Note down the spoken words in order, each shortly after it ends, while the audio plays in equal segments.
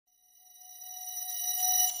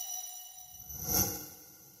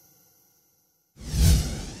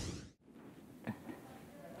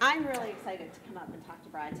I'm really excited to come up and talk to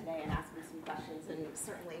Brad today and ask him some questions, and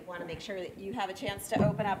certainly want to make sure that you have a chance to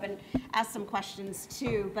open up and ask some questions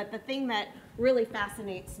too. But the thing that really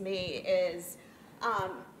fascinates me is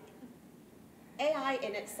AI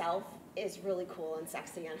in itself is really cool and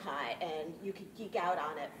sexy and hot, and you could geek out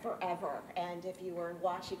on it forever. And if you were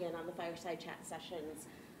watching it on the fireside chat sessions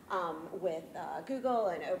with Google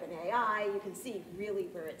and OpenAI, you can see really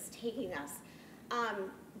where it's taking us.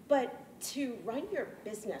 But to run your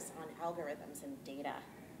business on algorithms and data,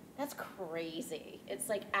 that's crazy. It's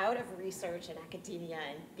like out of research and academia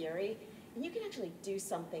and theory, and you can actually do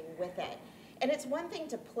something with it. And it's one thing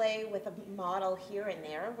to play with a model here and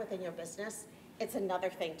there within your business. It's another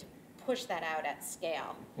thing to push that out at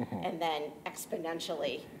scale and then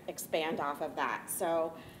exponentially expand off of that.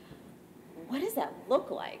 So what does that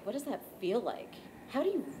look like? What does that feel like? How do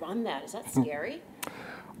you run that? Is that scary?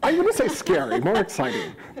 I wouldn't say scary, more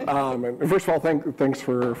exciting. And first of all, thanks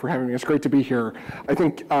for having me. It's great to be here. I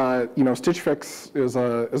think Stitchfix is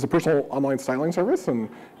a personal online styling service, and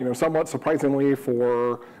somewhat surprisingly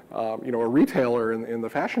for a retailer in the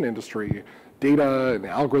fashion industry, data and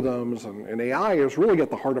algorithms and AI is really at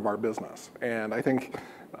the heart of our business. And I think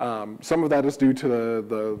some of that is due to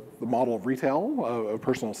the model of retail, of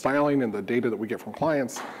personal styling, and the data that we get from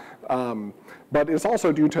clients. But it's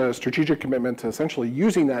also due to a strategic commitment to essentially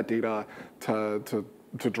using that data to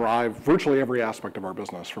drive virtually every aspect of our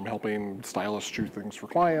business, from helping stylists choose things for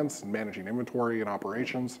clients, and managing inventory and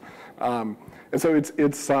operations. And so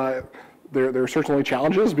there are certainly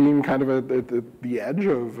challenges being kind of at the edge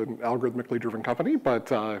of an algorithmically driven company, but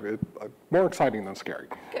more exciting than scary.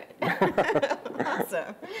 Good.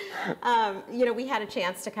 Awesome. We had a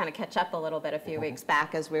chance to kind of catch up a little bit a few weeks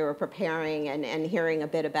back as we were preparing and hearing a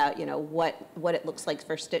bit about what it looks like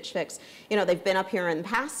for Stitchfix. They've been up here in the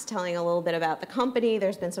past telling a little bit about the company.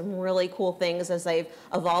 There's been some really cool things as they've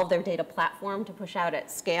evolved their data platform to push out at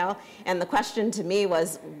scale. And the question to me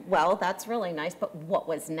was, well, that's really nice, but what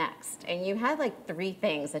was next? And you had like 3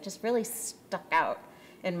 things that just really stuck out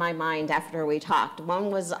in my mind after we talked.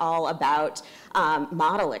 One was all about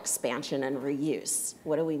model expansion and reuse.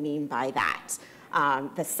 What do we mean by that?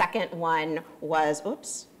 The second one was,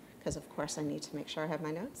 oops, because of course I need to make sure I have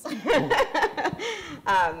my notes.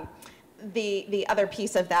 The other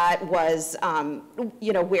piece of that was,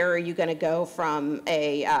 where are you going to go from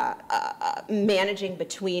managing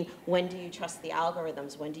between when do you trust the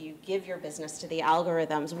algorithms, when do you give your business to the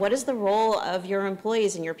algorithms, what is the role of your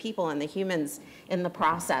employees and your people and the humans in the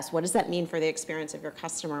process, what does that mean for the experience of your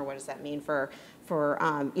customer, what does that mean for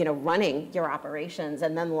running your operations,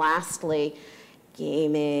 and then lastly,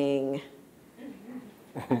 gaming.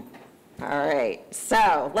 All right,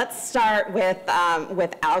 so let's start with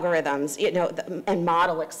algorithms, and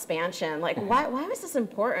model expansion. Like, why was this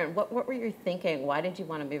important? What were you thinking? Why did you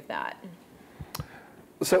want to move that?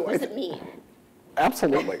 So what does it mean?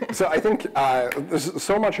 Absolutely. So I think there's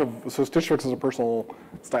so much of Stitchfix is a personal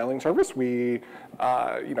styling service. We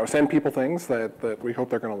send people things that we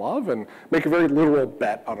hope they're going to love and make a very literal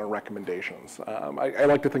bet on our recommendations. I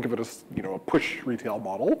like to think of it as a push retail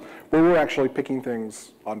model where we're actually picking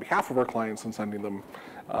things on behalf of our clients and sending them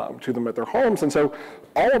to them at their homes. And so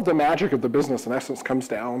all of the magic of the business in essence comes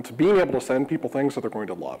down to being able to send people things that they're going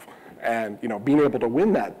to love, and being able to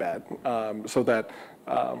win that bet so that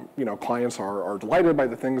clients are delighted by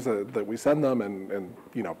the things that we send them and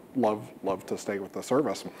love to stay with the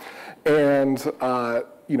service. And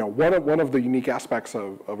one of the unique aspects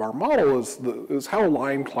of our model is how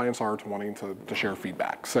aligned clients are to wanting to share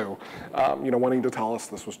feedback. So wanting to tell us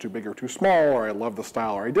this was too big or too small, or I love the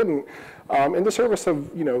style or I didn't, in the service of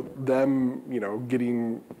them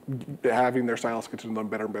having their stylists get to know them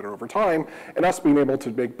better and better over time, and us being able to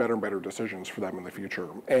make better and better decisions for them in the future.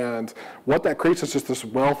 And what that creates is just this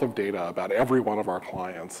wealth of data about every one of our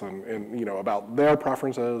clients and about their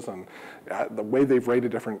preferences and the way they've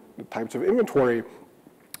rated different types of inventory.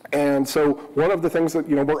 And so one of the things that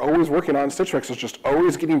we're always working on in Stitchfix is just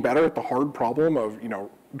always getting better at the hard problem of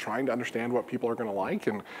trying to understand what people are going to like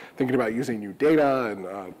and thinking about using new data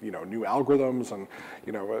and new algorithms and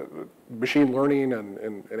machine learning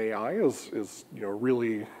and AI is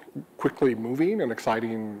really quickly moving and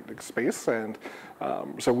exciting space. And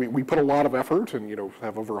so we put a lot of effort and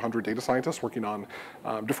have over 100 data scientists working on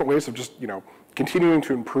different ways of just continuing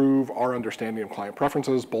to improve our understanding of client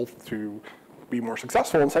preferences, both to be more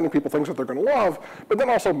successful in sending people things that they're going to love, but then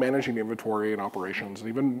also managing inventory and operations and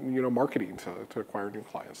even marketing to acquire new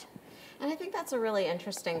clients. And I think that's a really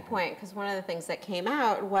interesting point, because one of the things that came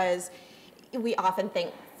out was we often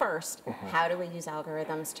think first, how do we use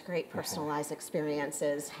algorithms to create personalized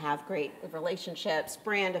experiences, have great relationships,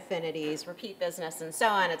 brand affinities, repeat business, and so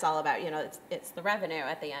on. It's all about, it's the revenue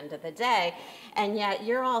at the end of the day. And yet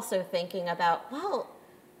you're also thinking about, well,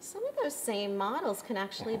 some of those same models can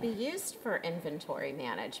actually be used for inventory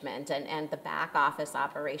management and the back office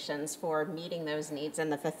operations for meeting those needs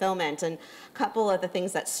and the fulfillment. And a couple of the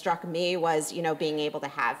things that struck me was, being able to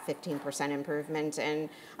have 15% improvement in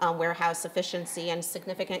warehouse efficiency and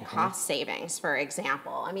significant cost savings, for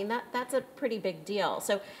example. I mean, that's a pretty big deal.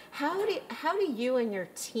 So how do you and your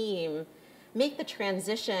team make the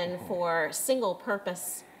transition for single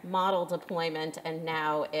purpose model deployment, and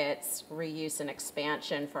now it's reuse and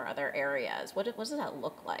expansion for other areas? What does that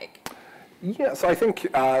look like? Yeah, so I think,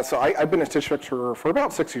 I've been at Stitchfix for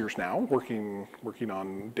about 6 years now, working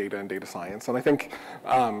on data and data science. And I think,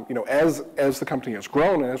 as the company has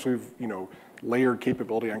grown and as we've, layered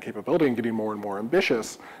capability on capability and getting more and more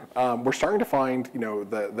ambitious, we're starting to find,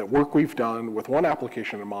 that work we've done with one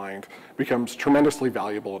application in mind becomes tremendously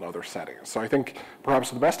valuable in other settings. So I think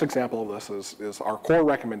perhaps the best example of this is our core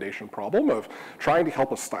recommendation problem of trying to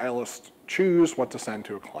help a stylist choose what to send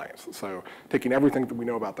to a client. So taking everything that we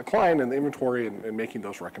know about the client and the inventory and making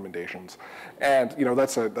those recommendations. And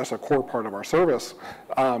that's a core part of our service.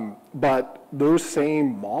 But those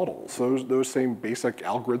same models, those same basic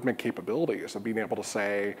algorithmic capabilities of being able to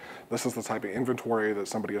say, this is the type of inventory that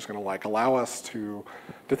somebody is going to like, allow us to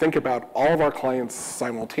think about all of our clients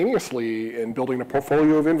simultaneously in building a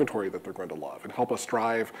portfolio of inventory that they're going to love and help us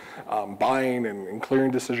drive buying and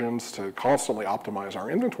clearing decisions to constantly optimize our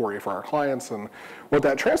inventory for our clients. And what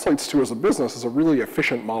that translates to as a business is a really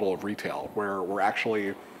efficient model of retail where we're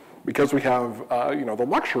actually, because we have the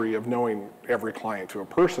luxury of knowing every client to a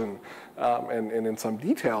person and in some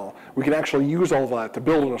detail, we can actually use all that to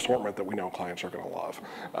build an assortment that we know clients are going to love.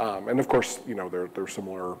 And of course, there's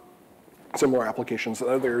similar applications in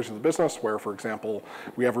other areas of the business where, for example,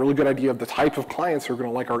 we have a really good idea of the type of clients who are going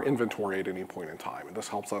to like our inventory at any point in time. And this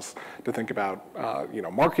helps us to think about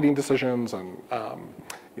marketing decisions and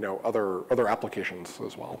other applications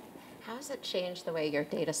as well. How does it change the way your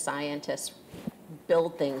data scientists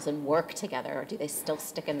build things and work together? Or do they still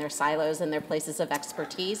stick in their silos and their places of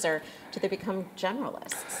expertise, or do they become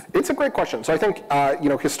generalists? It's a great question. So I think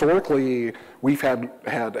historically we've had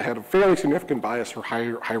a fairly significant bias for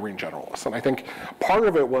hiring generalists, and I think part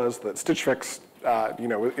of it was that Stitch Fix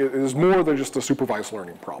it is more than just a supervised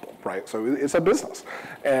learning problem, right? So it's a business,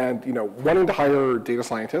 and wanting to hire data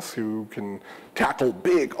scientists who can tackle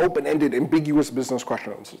big, open-ended, ambiguous business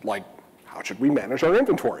questions like, how should we manage our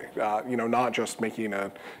inventory? Not just making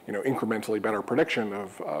a incrementally better prediction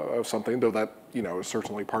of something, though that is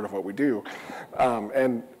certainly part of what we do.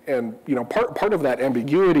 And part of that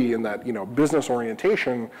ambiguity and that business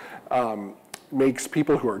orientation makes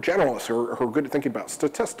people who are generalists, who are good at thinking about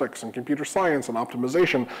statistics and computer science and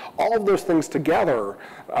optimization, all of those things together,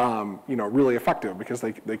 really effective because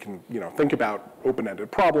they can, think about open-ended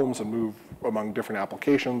problems and move among different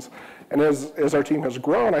applications. And as our team has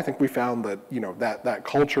grown, I think we found that, that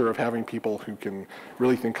culture of having people who can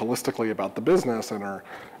really think holistically about the business and are,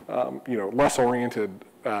 less oriented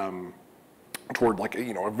toward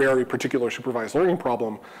a very particular supervised learning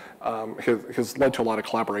problem has led to a lot of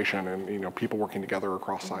collaboration and people working together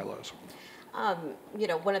across silos.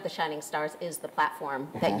 One of the shining stars is the platform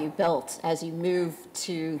that you built as you moved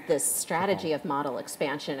to this strategy of model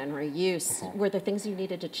expansion and reuse. Were there things you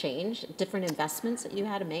needed to change, different investments that you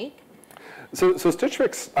had to make? So Stitch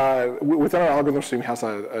Fix, within our algorithms team, has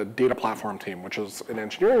a data platform team, which is an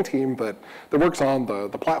engineering team that works on the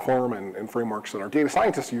platform and frameworks that our data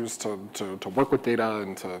scientists use to work with data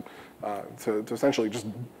and to essentially just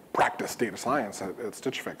practice data science at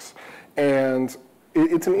Stitch Fix. And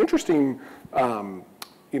it's an interesting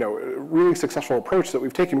really successful approach that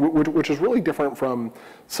we've taken, which is really different from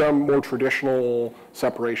some more traditional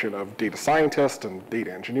separation of data scientist and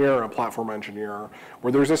data engineer and platform engineer,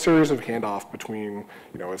 where there's a series of handoff between,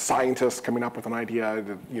 a scientist coming up with an idea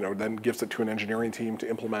that, then gives it to an engineering team to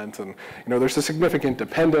implement, and, there's a significant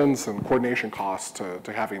dependence and coordination costs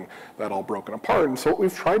to having that all broken apart. And so what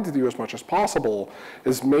we've tried to do as much as possible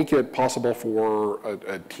is make it possible for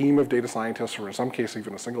a team of data scientists, or in some cases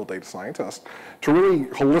even a single data scientist, to really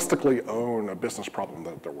holistically own a business problem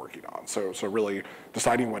that they're working on. So really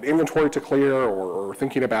deciding what inventory to clear, or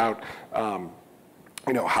thinking about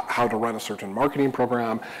how to run a certain marketing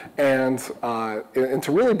program, and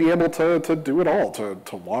to really be able to do it all,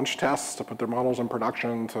 to launch tests, to put their models in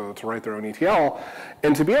production, to write their own ETL,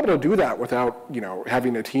 and to be able to do that without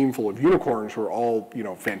having a team full of unicorns who are all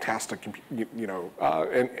fantastic,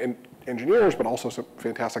 and engineers, but also some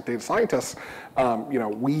fantastic data scientists,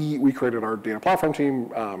 we created our data platform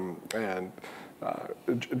team, and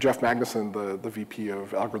Jeff Magnuson, the VP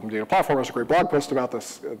of Algorithm Data Platform, has a great blog post about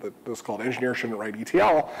this. That's called "Engineers Shouldn't Write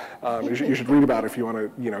ETL." You should read about it if you want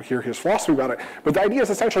to, hear his philosophy about it. But the idea is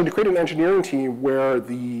essentially to create an engineering team where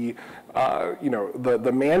the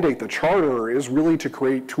mandate, the charter, is really to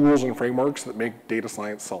create tools and frameworks that make data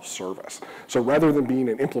science self-service. So rather than being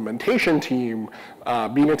an implementation team,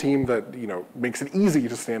 being a team that makes it easy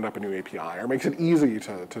to stand up a new API or makes it easy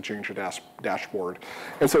to change a dashboard.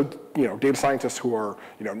 And so data scientists who are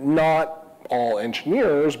not all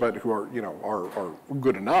engineers, but who are are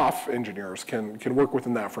good enough engineers can work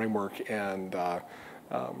within that framework and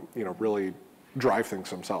really drive things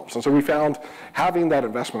themselves. And so we found having that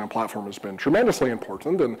investment in platform has been tremendously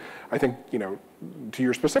important. And I think, to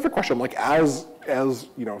your specific question, like as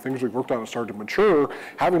things we've worked on have started to mature,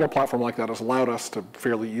 having a platform like that has allowed us to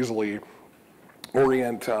fairly easily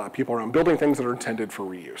orient people around building things that are intended for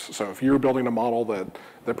reuse. So if you're building a model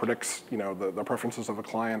that predicts the preferences of a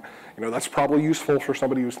client, that's probably useful for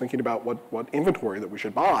somebody who's thinking about what inventory that we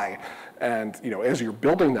should buy. And as you're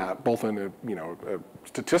building that, both in a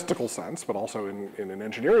statistical sense, but also in an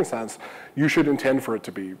engineering sense, you should intend for it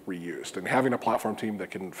to be reused. And having a platform team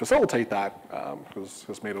that can facilitate that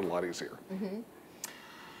has made it a lot easier. Mm-hmm.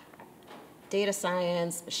 Data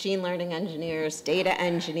science, machine learning engineers, data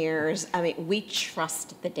engineers. I mean, we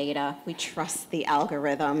trust the data. We trust the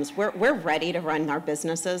algorithms. We're ready to run our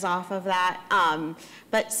businesses off of that.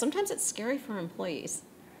 But sometimes it's scary for employees.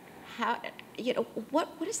 How,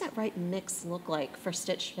 what does that right mix look like for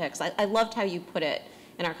Stitchfix? I loved how you put it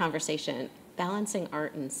in our conversation, balancing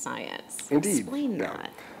art and science. Indeed. Explain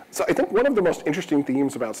that. So I think one of the most interesting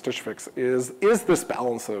themes about Stitchfix is this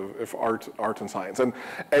balance of art and science. And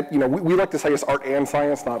we like to say it's art and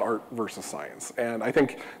science, not art versus science. And I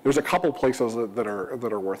think there's a couple places that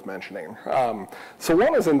are worth mentioning. So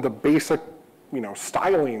one is in the basic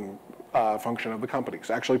styling function of the company.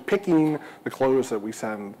 So actually picking the clothes that we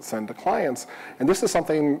send to clients. And this is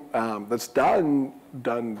something that's done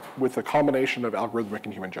with a combination of algorithmic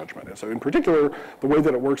and human judgment. And so in particular, the way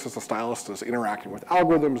that it works as a stylist is interacting with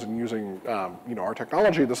algorithms and using our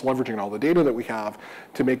technology that's leveraging all the data that we have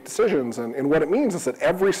to make decisions. And what it means is that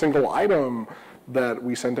every single item that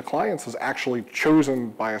we send to clients is actually chosen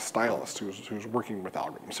by a stylist who's working with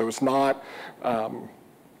algorithms. So it's not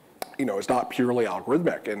it's not purely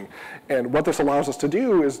algorithmic. And what this allows us to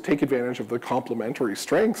do is take advantage of the complementary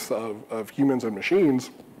strengths of humans and machines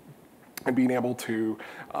and being able to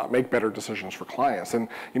make better decisions for clients. And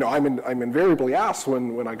I'm invariably asked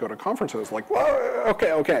when I go to conferences, like, well,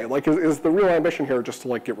 okay, like is the real ambition here just to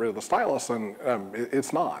like get rid of the stylists? And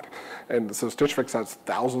it's not. And so Stitchfix has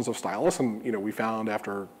thousands of stylists, and we found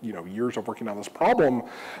after years of working on this problem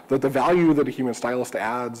that the value that a human stylist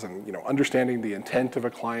adds, and understanding the intent of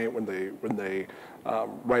a client when they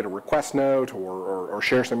write a request note or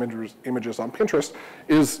share some images on Pinterest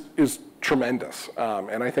is tremendous.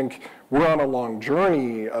 And I think we're on a long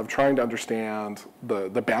journey of trying to understand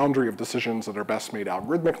the boundary of decisions that are best made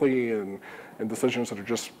algorithmically and decisions that are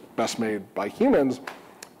just best made by humans.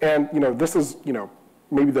 And this is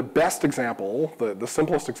maybe the best example, the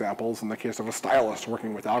simplest example is in the case of a stylist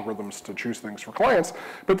working with algorithms to choose things for clients,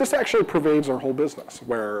 but this actually pervades our whole business,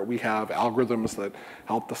 where we have algorithms that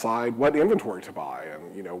help decide what inventory to buy,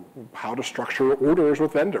 and how to structure orders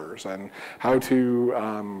with vendors, and how to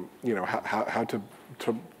how to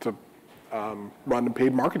run a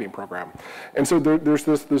paid marketing program. And so there's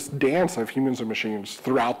this dance of humans and machines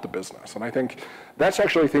throughout the business. And I think that's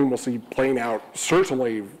actually a thing we'll see playing out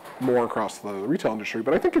certainly more across the retail industry,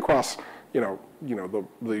 but I think across the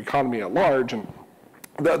economy at large. And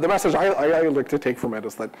the message I like to take from it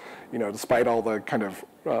is that, despite all the kind of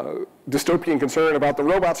dystopian concern about the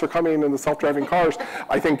robots are coming and the self-driving cars,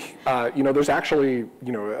 I think, there's actually,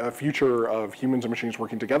 a future of humans and machines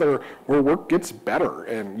working together where work gets better,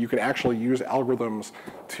 and you can actually use algorithms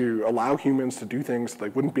to allow humans to do things they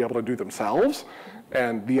wouldn't be able to do themselves.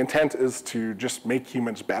 And the intent is to just make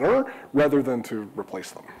humans better rather than to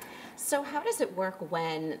replace them. So how does it work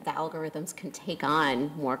when the algorithms can take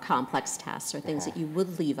on more complex tasks or things that you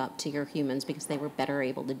would leave up to your humans because they were better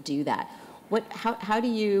able to do that? How do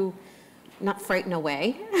you not frighten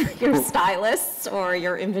away your stylists or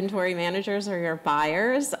your inventory managers or your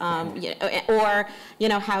buyers? Or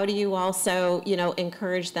how do you also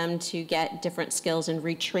encourage them to get different skills and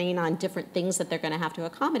retrain on different things that they're going to have to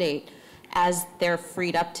accommodate as they're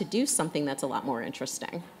freed up to do something that's a lot more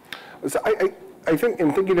interesting? So I think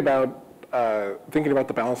in thinking about thinking about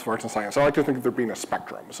the balance of arts and science, I like to think of there being a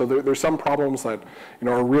spectrum. So there's some problems that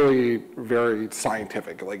are really very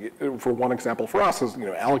scientific. Like for one example for us is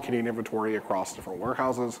allocating inventory across different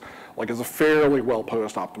warehouses. Like is a fairly well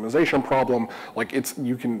posed optimization problem. Like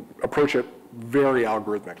you can approach it very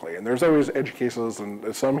algorithmically, and there's always edge cases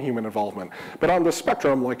and some human involvement. But on the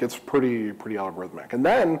spectrum, like it's pretty algorithmic. And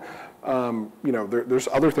then there's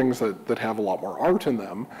other things that have a lot more art in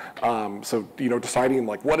them. So deciding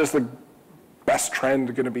like what is the best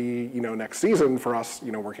trend going to be next season for us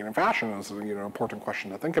working in fashion is an important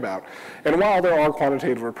question to think about. And while there are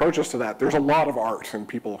quantitative approaches to that, there's a lot of art in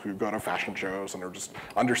people who go to fashion shows and are just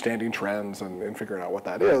understanding trends and figuring out what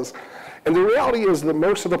that is. And the reality is that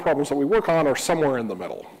most of the problems that we work on are somewhere in the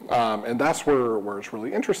middle, and that's where it's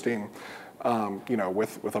really interesting.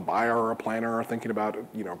 With a buyer or a planner thinking about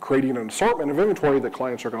creating an assortment of inventory that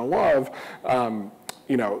clients are going to love.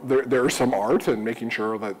 There's some art in making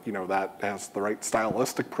sure that that has the right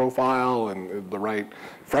stylistic profile and the right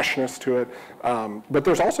freshness to it. But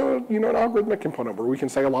there's also an algorithmic component where we can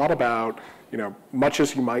say a lot about much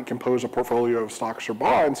as you might compose a portfolio of stocks or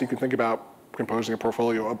bonds, you can think about composing a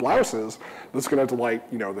portfolio of blouses that's going to delight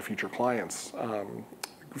the future clients.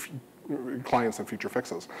 Clients and future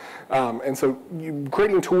fixes. And so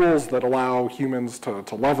creating tools that allow humans to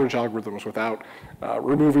leverage algorithms without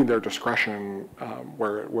removing their discretion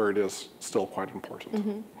where it is still quite important.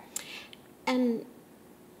 Mm-hmm. And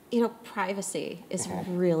privacy is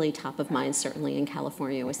really top of mind, certainly in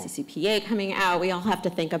California with CCPA coming out. We all have to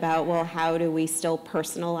think about, well, how do we still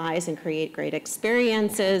personalize and create great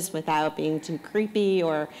experiences without being too creepy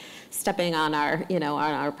or stepping on our, on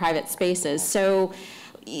our private spaces. So,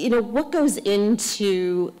 what goes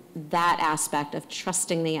into that aspect of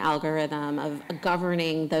trusting the algorithm, of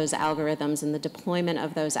governing those algorithms and the deployment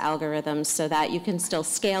of those algorithms so that you can still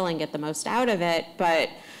scale and get the most out of it, but,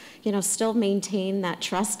 still maintain that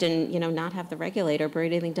trust and, not have the regulator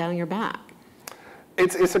breathing down your back?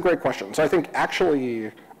 It's a great question. So I think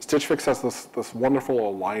actually Stitchfix has this wonderful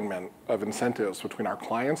alignment of incentives between our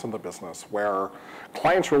clients and the business, where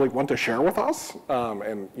clients really want to share with us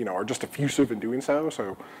and are just effusive in doing so.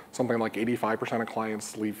 So something like 85% of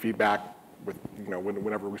clients leave feedback with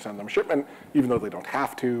whenever we send them a shipment, even though they don't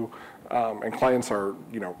have to. And clients are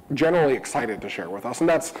generally excited to share with us, and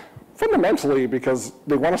that's fundamentally because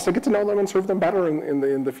they want us to get to know them and serve them better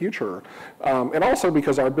in the future. And also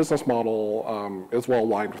because our business model is well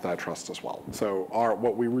aligned with that trust as well. So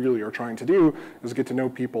what we really are trying to do is get to know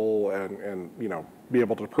people and be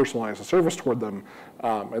able to personalize a service toward them,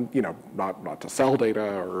 and not to sell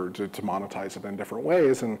data or to monetize it in different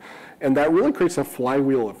ways. And that really creates a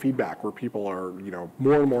flywheel of feedback where people are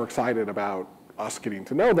more and more excited about us getting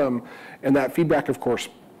to know them. And that feedback, of course,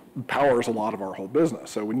 powers a lot of our whole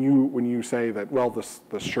business. So when you say that, well, this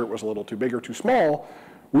shirt was a little too big or too small,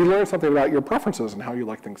 we learn something about your preferences and how you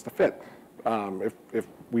like things to fit. If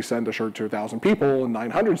we send a shirt to 1,000 people and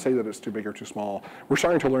 900 say that it's too big or too small, we're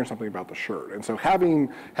starting to learn something about the shirt. And so having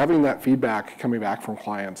that feedback coming back from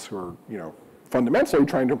clients who are fundamentally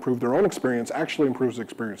trying to improve their own experience actually improves the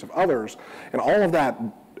experience of others. And all of that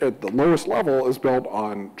at the lowest level is built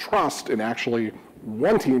on trust and actually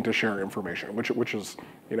wanting to share information, which is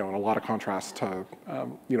in a lot of contrast to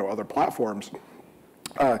other platforms.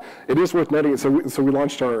 It is worth noting, so we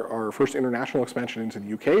launched our first international expansion into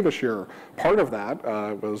the UK this year. Part of that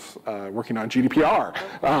was working on GDPR.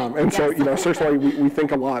 And so, certainly we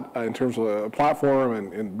think a lot in terms of a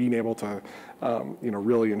platform and being able to,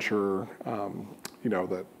 really ensure,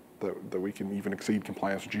 that we can even exceed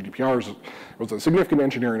compliance with GDPR was a significant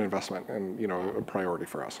engineering investment and, a priority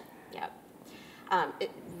for us. Yeah.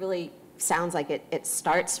 It really sounds like it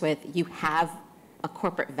starts with you have a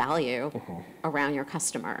corporate value around your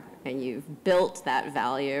customer, and you've built that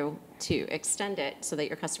value to extend it so that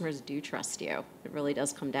your customers do trust you. It really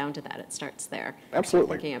does come down to that. It starts there.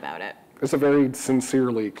 Absolutely. Thinking about it. It's a very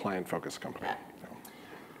sincerely client-focused company.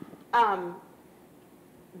 Yeah.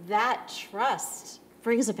 That trust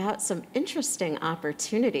brings about some interesting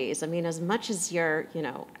opportunities. I mean, as much as you're,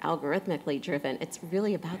 algorithmically driven, it's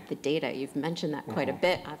really about the data. You've mentioned that quite a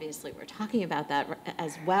bit. Obviously, we're talking about that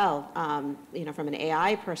as well, from an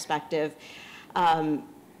AI perspective.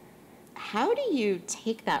 How do you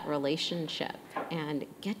take that relationship and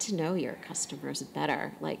get to know your customers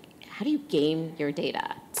better? Like, how do you game your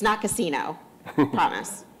data? It's not casino,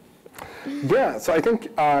 promise. Yeah, so I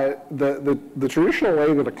think the traditional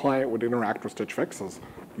way that a client would interact with Stitchfix is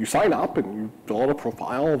you sign up and you fill out a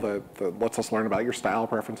profile that lets us learn about your style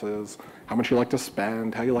preferences, how much you like to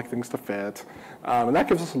spend, how you like things to fit. And that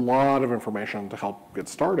gives us a lot of information to help get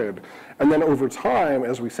started. And then over time,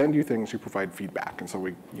 as we send you things, you provide feedback. And so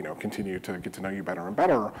we continue to get to know you better and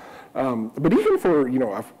better. But even for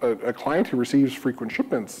a client who receives frequent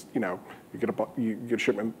shipments, you get a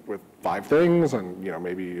shipment with 5 things, and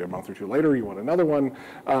maybe a month or 2 later you want another one.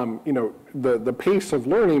 The pace of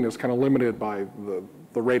learning is kind of limited by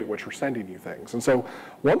the rate at which we're sending you things. And so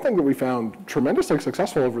one thing that we found tremendously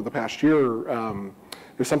successful over the past year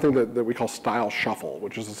is something that we call Style Shuffle,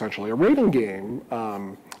 which is essentially a rating game.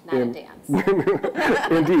 Not a dance.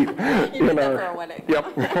 Indeed. You did that for a wedding.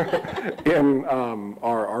 Yep. In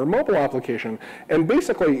our mobile application. And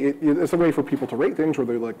basically, it's a way for people to rate things,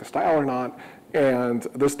 whether they like the style or not. And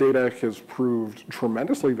this data has proved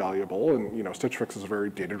tremendously valuable. And Stitchfix is a very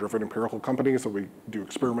data-driven empirical company, so we do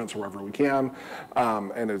experiments wherever we can,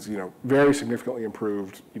 and has very significantly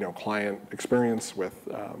improved client experience with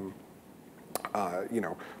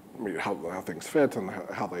how things fit and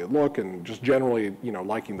how they look, and just generally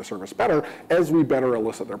liking the service better as we better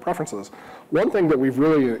elicit their preferences. One thing that we've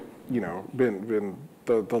really been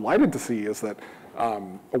delighted to see is that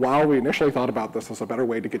while we initially thought about this as a better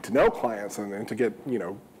way to get to know clients and to get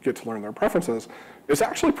to learn their preferences, it's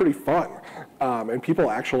actually pretty fun. And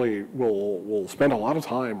people actually will spend a lot of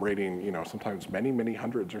time rating, sometimes many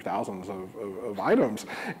hundreds or thousands of items.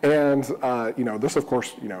 And this, of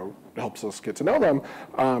course, helps us get to know them.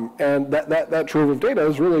 And that trove of data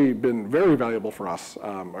has really been very valuable for us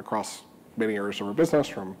across many areas of our business,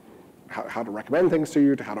 from how to recommend things to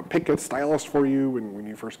you, to how to pick a stylist for you when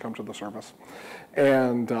you first come to the service.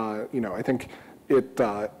 And I think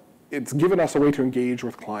it's given us a way to engage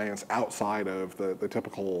with clients outside of the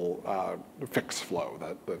typical fix flow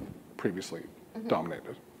that previously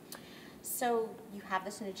dominated. So you have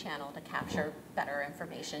this new channel to capture better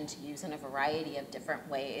information to use in a variety of different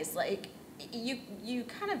ways. Like, you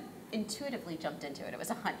kind of intuitively jumped into it. It was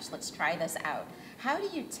a hunch. Let's try this out. How do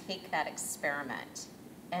you take that experiment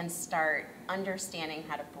and start understanding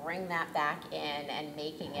how to bring that back in and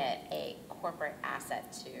making it a corporate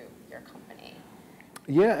asset to your company?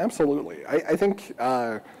 Yeah, absolutely. I think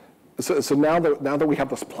so. Now that we have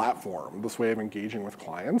this platform, this way of engaging with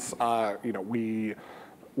clients,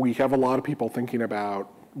 we have a lot of people thinking about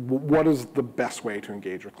what is the best way to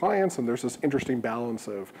engage with clients, and there's this interesting balance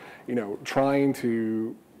of trying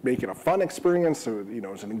to make it a fun experience, so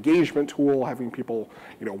as an engagement tool, having people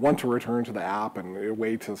want to return to the app and a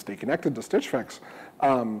way to stay connected to Stitch Fix,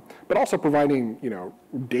 but also providing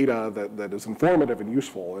data that is informative and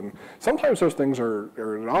useful. And sometimes those things are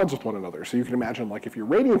at odds with one another. So you can imagine, like, if you're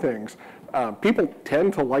rating things, people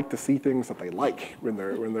tend to like to see things that they like when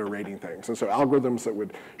they're rating things. And so algorithms that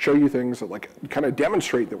would show you things that kind of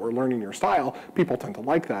demonstrate that we're learning your style, people tend to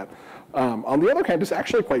like that. On the other hand, it's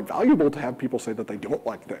actually quite valuable to have people say that they don't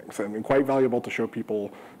like things, and quite valuable to show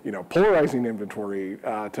people, polarizing inventory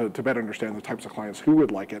to better understand the types of clients who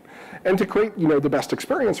would like it, and to create, the best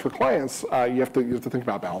experience for clients. You have to think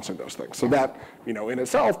about balancing those things. So that, in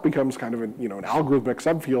itself becomes kind of an algorithmic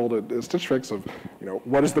subfield at Stitch Fix of,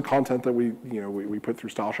 what is the content that we put through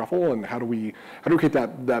Style Shuffle, and how do we create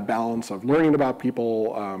that balance of learning about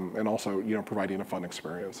people and also, providing a fun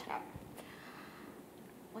experience.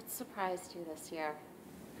 What surprised you this year?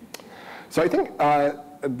 So I think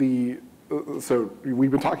so we've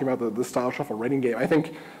been talking about the Style Shuffle rating game. I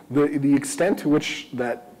think the extent to which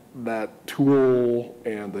that tool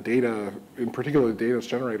and the data, in particular the data it's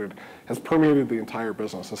generated, has permeated the entire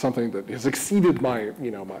business is something that has exceeded my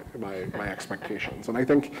my expectations. And I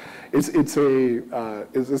think it's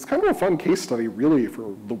kind of a fun case study, really,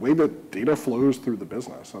 for the way that data flows through the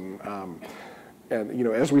business. And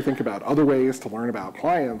as we think about other ways to learn about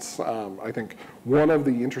clients, I think one of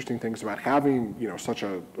the interesting things about having such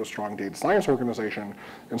a strong data science organization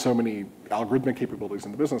and so many algorithmic capabilities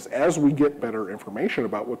in the business, as we get better information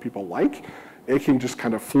about what people like, it can just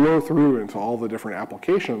kind of flow through into all the different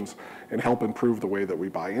applications and help improve the way that we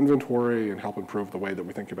buy inventory and help improve the way that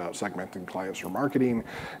we think about segmenting clients for marketing.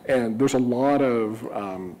 And there's a lot of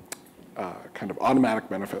kind of automatic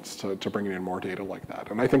benefits to bringing in more data like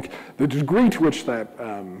that. And I think the degree to which that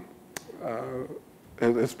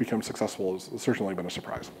has become successful has certainly been a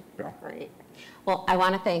surprise. Yeah. Great. Well, I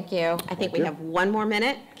want to thank you. I think we have one more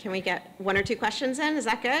minute. Can we get 1 or 2 questions in? Is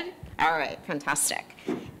that good? All right, fantastic.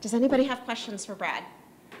 Does anybody have questions for Brad?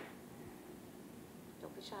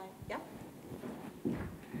 Don't be shy. Yep.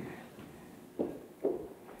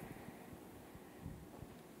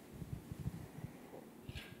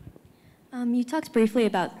 You talked briefly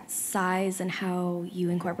about size and how you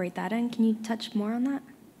incorporate that in. Can you touch more on that?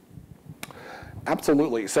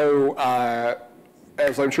 Absolutely. So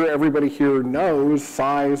as I'm sure everybody here knows,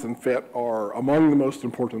 size and fit are among the most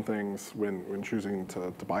important things when choosing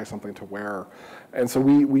to buy something to wear. And so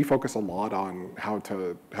we focus a lot on how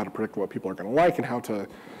to predict what people are going to like and how to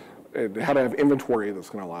have inventory that's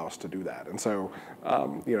going to allow us to do that. And so,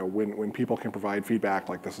 when people can provide feedback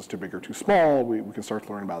like this is too big or too small, we can start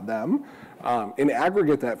to learn about them. In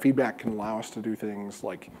aggregate, that feedback can allow us to do things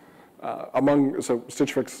like, so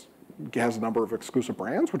Stitch Fix has a number of exclusive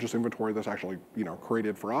brands, which is inventory that's actually,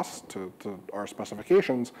 created for us to our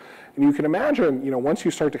specifications. And you can imagine, once you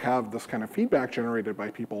start to have this kind of feedback generated by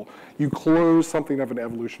people, you close something of an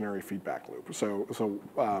evolutionary feedback loop. So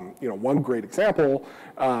one great example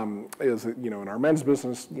is that, in our men's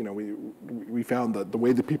business, we found that the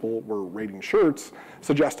way that people were rating shirts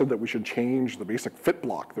suggested that we should change the basic fit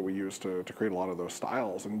block that we use to create a lot of those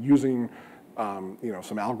styles. And using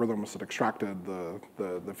some algorithms that extracted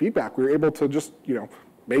the feedback, we were able to just,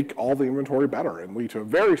 make all the inventory better and lead to a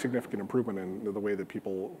very significant improvement in the way that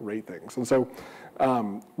people rate things. And so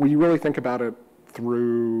we really think about it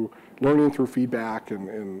through learning through feedback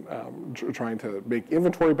and trying to make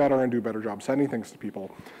inventory better and do a better job sending things to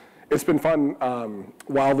people. It's been fun.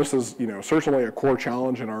 While this is, certainly a core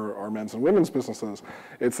challenge in our men's and women's businesses,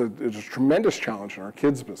 it's a tremendous challenge in our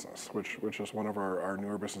kids' business, which is one of our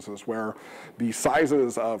newer businesses, where the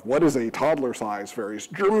sizes of what is a toddler size varies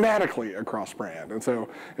dramatically across brand. And so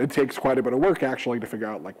it takes quite a bit of work actually to figure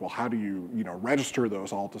out, like, well, how do you, register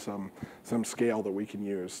those all to some scale that we can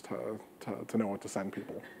use to know what to send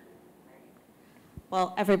people.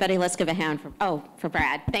 Well, everybody, let's give a hand for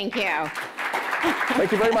Brad. Thank you.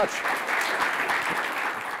 Thank you very much.